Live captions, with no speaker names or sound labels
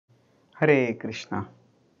Hare Krishna.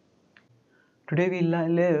 Today we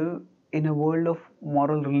live in a world of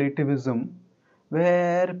moral relativism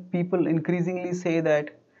where people increasingly say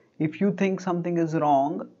that if you think something is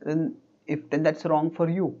wrong, then that's wrong for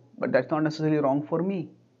you, but that's not necessarily wrong for me.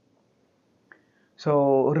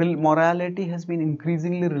 So morality has been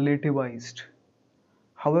increasingly relativized.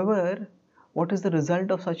 However, what is the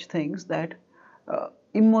result of such things? That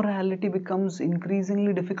immorality becomes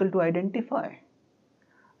increasingly difficult to identify.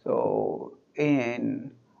 So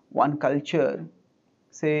in one culture,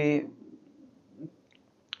 say,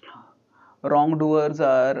 wrongdoers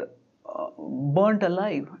are burnt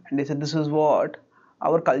alive, and they said this is what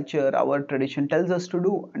our culture, our tradition tells us to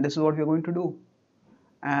do, and this is what we are going to do.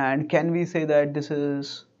 And can we say that this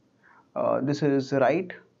is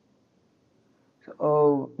right?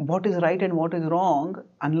 What is right and what is wrong,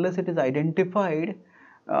 unless it is identified,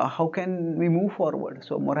 how can we move forward?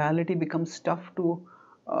 So morality becomes tough to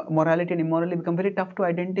morality and immorality become very tough to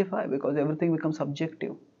identify, because everything becomes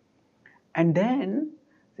subjective. And then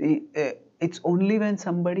it's only when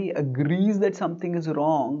somebody agrees that something is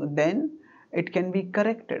wrong, then it can be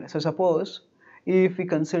corrected. So suppose if we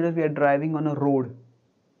consider we are driving on a road,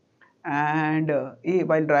 and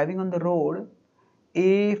while driving on the road,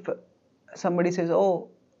 if somebody says, oh,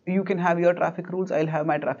 you can have your traffic rules, I'll have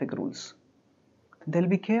my traffic rules, there'll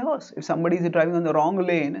be chaos. If somebody is driving on the wrong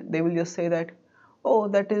lane, they will just say that, oh,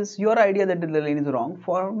 that is your idea that the lane is wrong,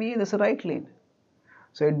 for me this is the right lane.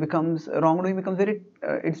 So it becomes, wrongdoing becomes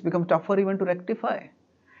it's become tougher even to rectify.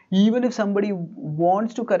 Even if somebody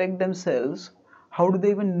wants to correct themselves, how do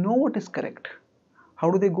they even know what is correct?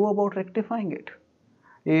 How do they go about rectifying it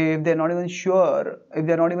if they're not even sure, if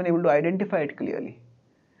they're not even able to identify it clearly?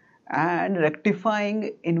 And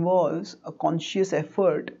rectifying involves a conscious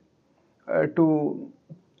effort to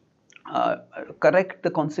correct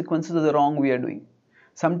the consequences of the wrong we are doing.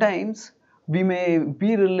 Sometimes we may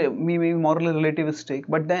be morally relativistic,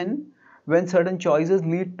 but then when certain choices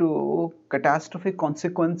lead to catastrophic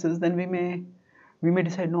consequences, then we may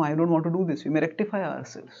decide, no, I don't want to do this. We may rectify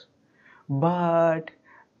ourselves. But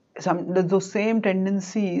those same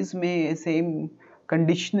tendencies same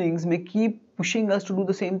conditionings may keep pushing us to do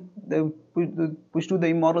the same, push to the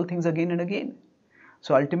immoral things again and again.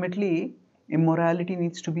 So ultimately, immorality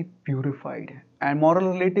needs to be purified, and moral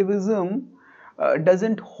relativism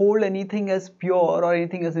doesn't hold anything as pure or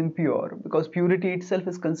anything as impure, because purity itself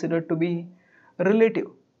is considered to be relative.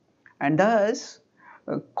 And thus,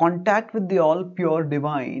 contact with the all pure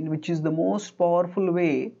divine, which is the most powerful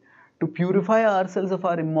way to purify ourselves of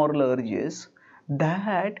our immoral urges,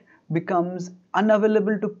 that becomes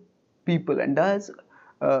unavailable to people, and thus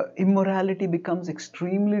immorality becomes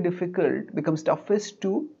extremely difficult, becomes toughest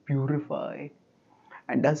to purify.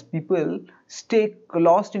 And thus people stay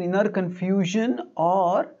lost in inner confusion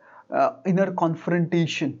or inner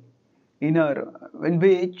confrontation, in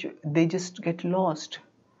which they just get lost.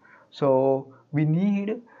 So we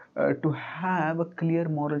need to have a clear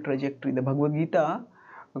moral trajectory. The Bhagavad-Gītā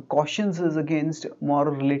cautions us against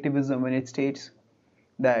moral relativism when it states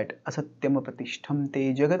that asatyam pratishtham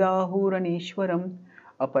jagadahuranishwaram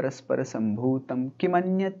aparaspara sambhutam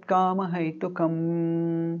kimanyat kama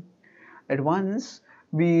haitukam. That once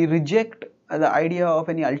we reject the idea of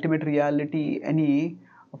any ultimate reality, any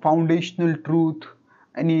foundational truth,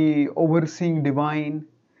 any overseeing divine,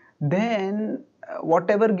 then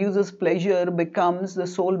whatever gives us pleasure becomes the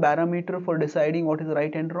sole barometer for deciding what is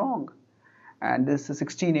right and wrong. And this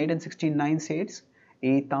 16.8 and 16.9 states,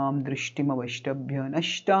 etam drishtim avashtabhya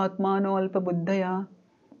nashtatmano alpa buddhaya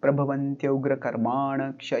prabhavantya ugra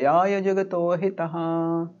karmana kshayaya jagato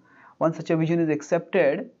hitaha. Once such a vision is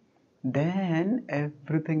accepted, then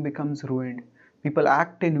everything becomes ruined. People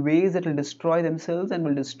act in ways that will destroy themselves and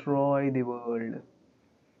will destroy the world.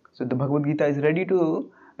 So the Bhagavad-Gītā is ready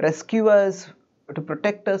to rescue us, to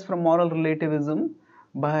protect us from moral relativism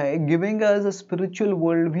by giving us a spiritual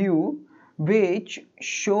worldview which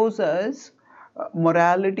shows us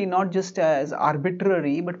morality not just as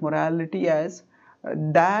arbitrary, but morality as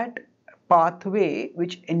that pathway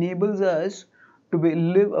which enables us to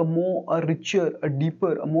live a richer, a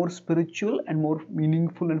deeper, a more spiritual and more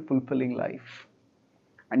meaningful and fulfilling life.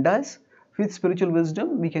 And thus, with spiritual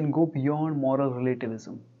wisdom, we can go beyond moral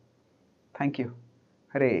relativism. Thank you.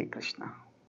 Hare Krishna.